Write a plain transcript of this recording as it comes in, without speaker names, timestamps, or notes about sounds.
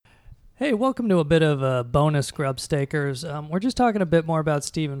Hey, welcome to a bit of a bonus, Grub Stakers. We're just talking a bit more about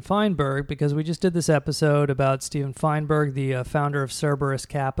Steven Feinberg because we just did this episode about Steven Feinberg, the founder of Cerberus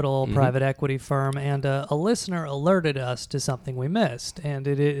Capital, private equity firm, and a listener alerted us to something we missed, and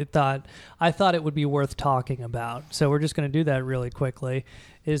I thought it would be worth talking about. So we're just going to do that really quickly.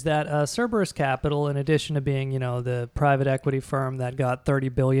 Is that Cerberus Capital, in addition to being, the private equity firm that got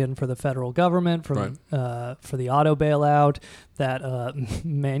 $30 billion for the federal government for the auto bailout, that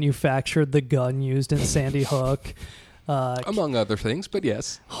manufactured the gun used in Sandy Hook, among other things, but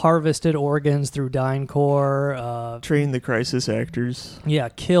yes, harvested organs through DynCorp, trained the crisis actors. Yeah,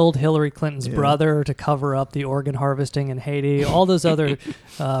 killed Hillary Clinton's brother to cover up the organ harvesting in Haiti. All those other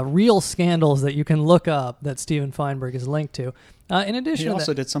real scandals that you can look up that Steven Feinberg is linked to. In addition, he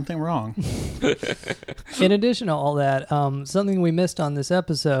also did something wrong. In addition to all that, something we missed on this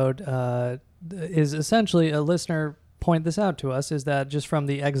episode is essentially a listener point this out to us, is that just from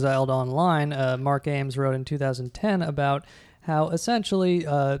the Exiled Online, Mark Ames wrote in 2010 about how essentially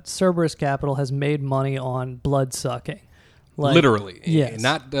Cerberus Capital has made money on blood sucking. Literally. Yes.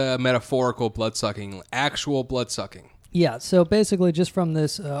 Not metaphorical blood sucking, actual blood sucking. Yeah, so basically just from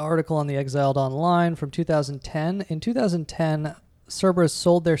this article on the Exiled Online from 2010, in 2010, Cerberus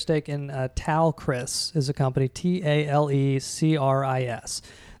sold their stake in Talcris, is a company, Talecris.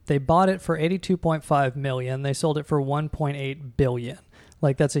 They bought it for $82.5 million. They sold it for $1.8 billion.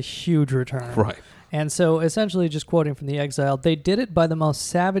 That's a huge return. Right. And so essentially, just quoting from the Exile, they did it by the most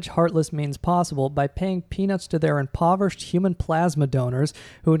savage, heartless means possible by paying peanuts to their impoverished human plasma donors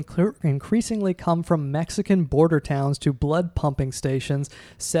who increasingly come from Mexican border towns to blood pumping stations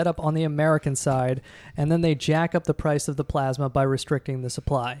set up on the American side, and then they jack up the price of the plasma by restricting the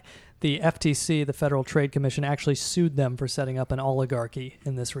supply. The FTC, the Federal Trade Commission, actually sued them for setting up an oligarchy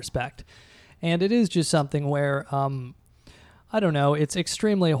in this respect. And it is just something where... I don't know, it's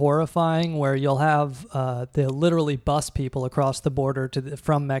extremely horrifying where you'll have, they'll literally bus people across the border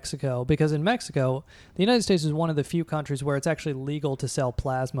from Mexico, because in Mexico, the United States is one of the few countries where it's actually legal to sell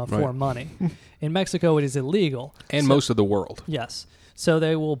plasma for money. In Mexico, it is illegal. And most of the world. Yes. So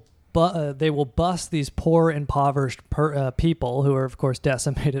they will bus these poor, impoverished people who are, of course,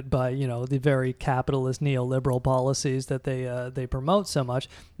 decimated by, the very capitalist neoliberal policies that they promote so much.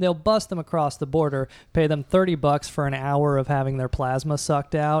 They'll bus them across the border, pay them $30 for an hour of having their plasma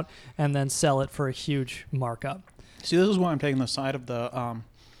sucked out, and then sell it for a huge markup. See, this is why I'm taking the side of the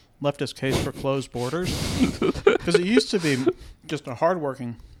leftist case for closed borders, because it used to be just a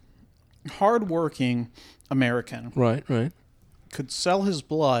hardworking American. Right. Could sell his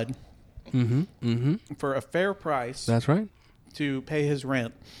blood for a fair price. That's right. To pay his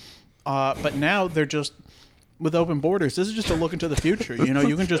rent. But now they're just, with open borders, this is just a look into the future.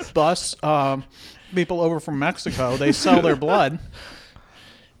 You can just bus people over from Mexico. They sell their blood.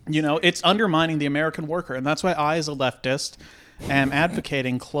 It's undermining the American worker. And that's why I, as a leftist, am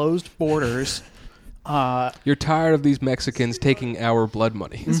advocating closed borders. You're tired of these Mexicans taking our blood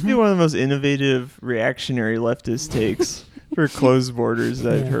money. This would be one of the most innovative reactionary leftist takes for closed borders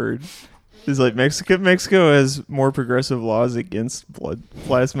that I've heard. It's like Mexico has more progressive laws against blood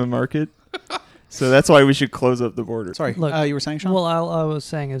plasma market. So that's why we should close up the border. Sorry, Look, you were saying, Sean? Well, I was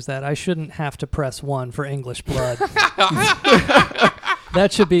saying is that I shouldn't have to press 1 for English blood.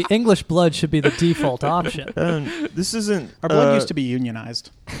 English blood should be the default option. This isn't... Our blood used to be unionized.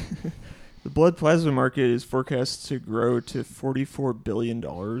 The blood plasma market is forecast to grow to $44 billion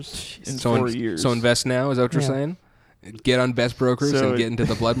in 4 years. So invest now, is that what you're saying? Get on Best Brokers and get into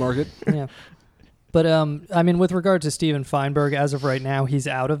the blood market? Yeah. But, with regard to Steven Feinberg, as of right now, he's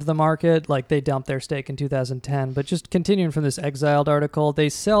out of the market. They dumped their stake in 2010. But just continuing from this Exiled article, they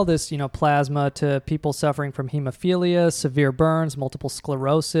sell this, plasma to people suffering from hemophilia, severe burns, multiple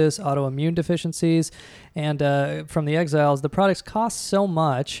sclerosis, autoimmune deficiencies. And from the Exiles, the products cost so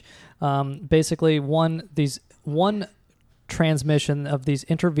much. Basically, one transmission of these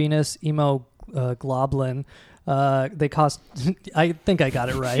intravenous hemoglobin, they cost, I think I got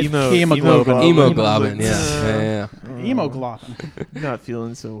it right. Hemoglobin, yeah. Hemoglobin. Not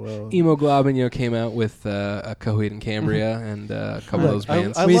feeling so well. Hemoglobin, came out with Coheed and Cambria and a couple of those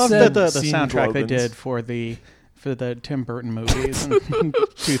bands. I love that the soundtrack they did for the Tim Burton movies in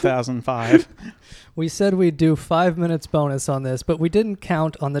 2005. We said we'd do 5 minutes bonus on this, but we didn't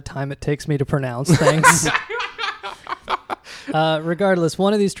count on the time it takes me to pronounce things. Regardless,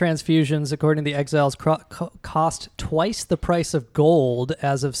 one of these transfusions, according to the Exiles, cost twice the price of gold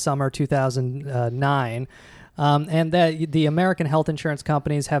as of summer 2009. And that the American health insurance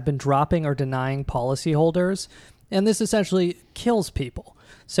companies have been dropping or denying policyholders. And this essentially kills people.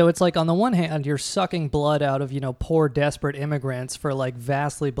 So it's like on the one hand, you're sucking blood out of, poor, desperate immigrants for like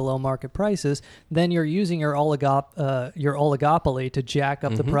vastly below market prices. Then you're using your oligopoly to jack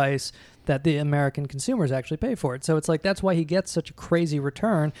up the price that the American consumers actually pay for it. So it's like that's why he gets such a crazy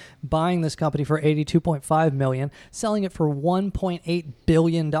return buying this company for $82.5 million, selling it for $1.8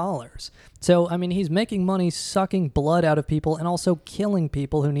 billion. So, I mean, he's making money sucking blood out of people and also killing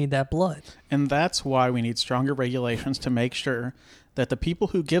people who need that blood. And that's why we need stronger regulations to make sure that the people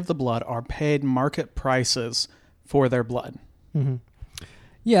who give the blood are paid market prices for their blood. Mm-hmm.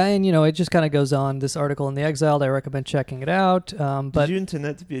 Yeah, and, it just kind of goes on. This article in The Exiled, I recommend checking it out. But Did you intend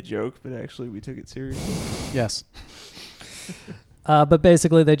that to be a joke, but actually we took it seriously? Yes. But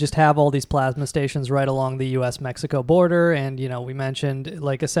basically, they just have all these plasma stations right along the U.S.-Mexico border. And, we mentioned,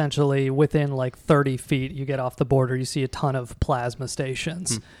 like, essentially within, like, 30 feet, you get off the border, you see a ton of plasma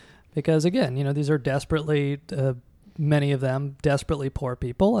stations. Because, again, these are desperately... many of them desperately poor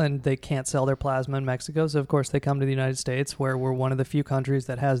people, and they can't sell their plasma in Mexico. So, of course, they come to the United States, where we're one of the few countries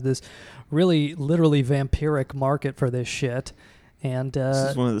that has this really, literally vampiric market for this shit. And this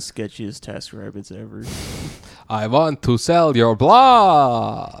is one of the sketchiest TaskRabbits ever. I want to sell your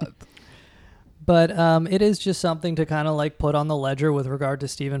blood. But it is just something to kind of like put on the ledger with regard to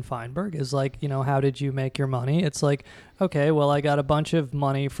Steven Feinberg is like, how did you make your money? It's like, okay, well, I got a bunch of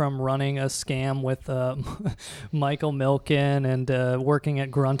money from running a scam with Michael Milken and working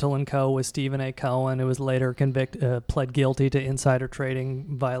at Gruntle & Co. with Stephen A. Cohen, who was later pled guilty to insider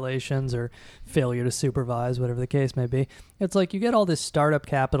trading violations or failure to supervise, whatever the case may be. It's like you get all this startup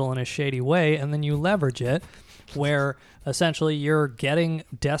capital in a shady way, and then you leverage it, where essentially you're getting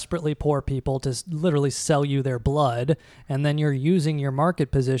desperately poor people to literally sell you their blood, and then you're using your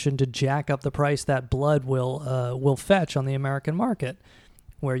market position to jack up the price that blood will fetch on the American market,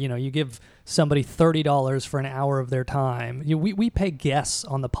 where you give somebody $30 for an hour of their time. We pay guests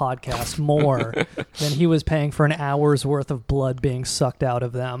on the podcast more than he was paying for an hour's worth of blood being sucked out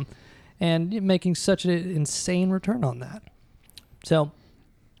of them, and making such an insane return on that. So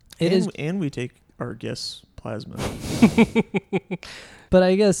and we take our guests' plasma. But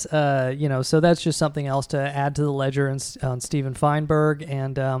I guess, so that's just something else to add to the ledger on Steven Feinberg.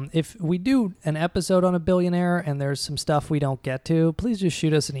 And if we do an episode on a billionaire and there's some stuff we don't get to, please just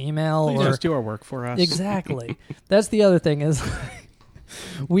shoot us an email. Please just do our work for us. Exactly. That's the other thing is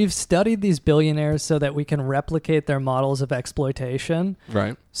we've studied these billionaires so that we can replicate their models of exploitation.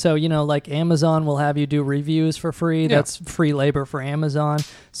 Right. So, like Amazon will have you do reviews for free. Yeah. That's free labor for Amazon.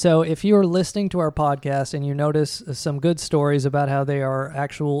 So if you are listening to our podcast and you notice some good stories about how they are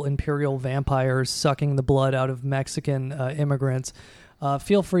actual imperial vampires sucking the blood out of Mexican immigrants,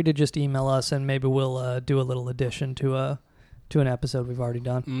 feel free to just email us and maybe we'll do a little addition to an episode we've already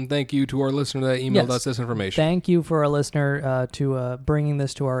done. Thank you to our listener that emailed us this information. Thank you for our listener to bringing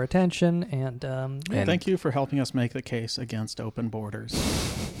this to our attention. And thank you for helping us make the case against open borders.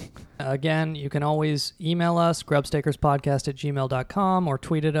 Again, you can always email us, grubstakerspodcast@gmail.com, or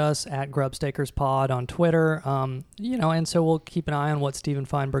tweet at us at grubstakerspod on Twitter. And so we'll keep an eye on what Steven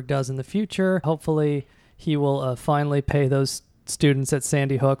Feinberg does in the future. Hopefully he will finally pay those students at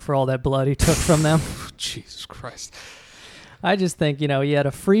Sandy Hook for all that blood he took from them. Jesus Christ. I just think, he had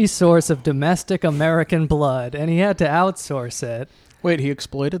a free source of domestic American blood, and he had to outsource it. Wait, he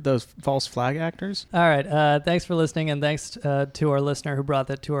exploited those false flag actors? All right. Thanks for listening, and thanks to our listener who brought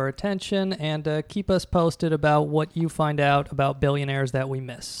that to our attention. And keep us posted about what you find out about billionaires that we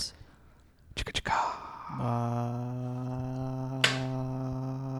miss. Chicka chicka.